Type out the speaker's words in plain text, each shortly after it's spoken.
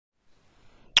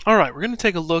All right, we're going to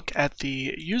take a look at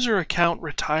the user account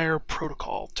retire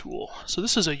protocol tool. So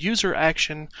this is a user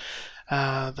action.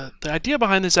 The idea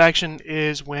behind this action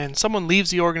is when someone leaves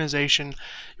the organization,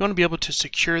 you want to be able to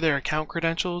secure their account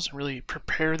credentials and really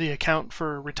prepare the account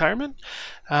for retirement.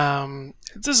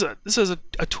 This is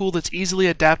a tool that's easily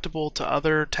adaptable to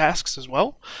other tasks as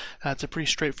well. It's a pretty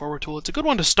straightforward tool. It's a good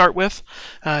one to start with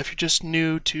if you're just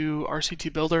new to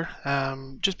RCT Builder,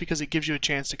 just because it gives you a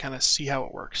chance to kind of see how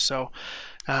it works. So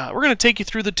we're going to take you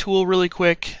through the tool really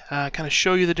quick, kind of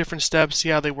show you the different steps, see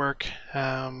how they work,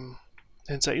 and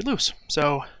set you loose.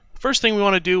 So first thing we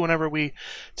want to do whenever we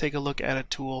take a look at a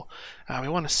tool, we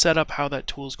want to set up how that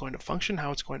tool is going to function,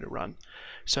 how it's going to run.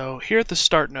 So here at the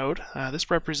start node,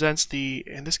 this represents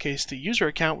in this case, the user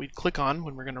account we'd click on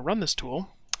when we're going to run this tool.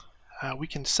 We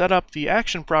can set up the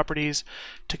action properties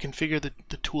to configure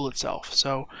the tool itself.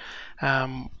 So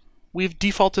we've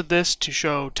defaulted this to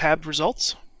show tabbed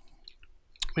results.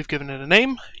 We've given it a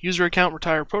name, user account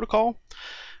retire protocol.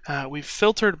 We've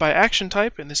filtered by action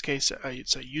type. In this case,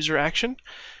 it's a user action.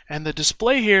 And the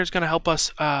display here is going to help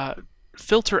us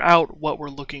filter out what we're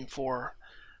looking for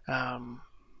from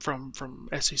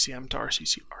SCCM to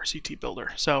RCT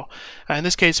Builder. So in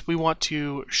this case, we want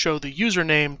to show the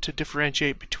username to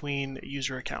differentiate between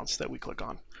user accounts that we click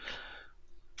on.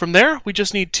 From there, we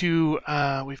just need to,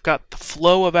 we've got the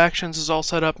flow of actions is all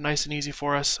set up nice and easy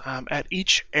for us. At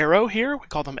each arrow here, we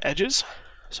call them edges.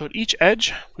 So at each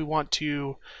edge, we want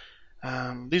to,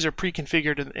 these are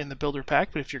pre-configured in the builder pack,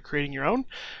 but if you're creating your own,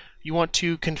 you want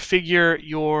to configure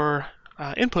your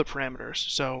input parameters.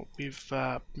 So we've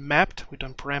done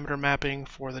parameter mapping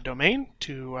for the domain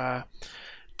to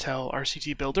tell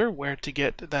RCT Builder where to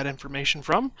get that information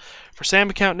from. For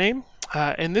SAM account name,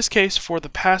 in this case for the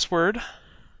password,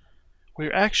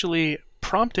 we're actually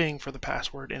prompting for the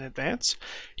password in advance.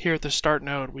 Here at the start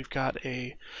node, we've got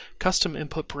a custom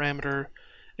input parameter,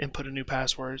 input a new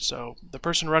password. So the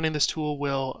person running this tool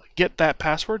will get that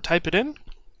password, type it in,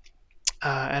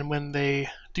 and when they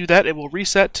do that, it will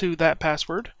reset to that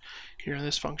password here in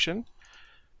this function.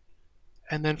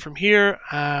 And then from here,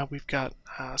 we've got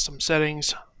some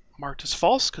settings marked as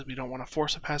false because we don't want to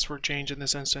force a password change in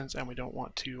this instance, and we don't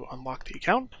want to unlock the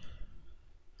account.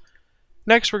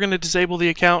 Next, we're going to disable the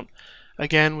account.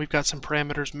 Again, we've got some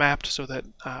parameters mapped so that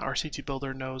RCT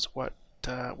Builder knows where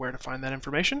to find that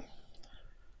information.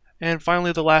 And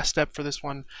finally, the last step for this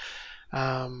one,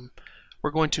 we're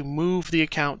going to move the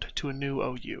account to a new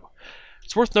OU.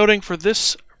 It's worth noting for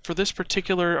this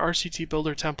particular RCT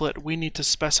Builder template, we need to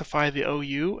specify the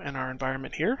OU in our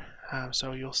environment here.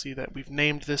 So you'll see that we've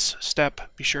named this step,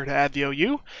 be sure to add the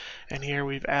OU, and here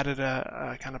we've added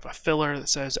a kind of a filler that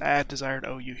says add desired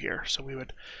OU here. So we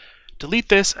would delete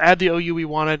this, add the OU we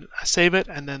wanted, save it,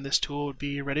 and then this tool would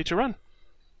be ready to run.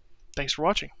 Thanks for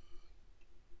watching.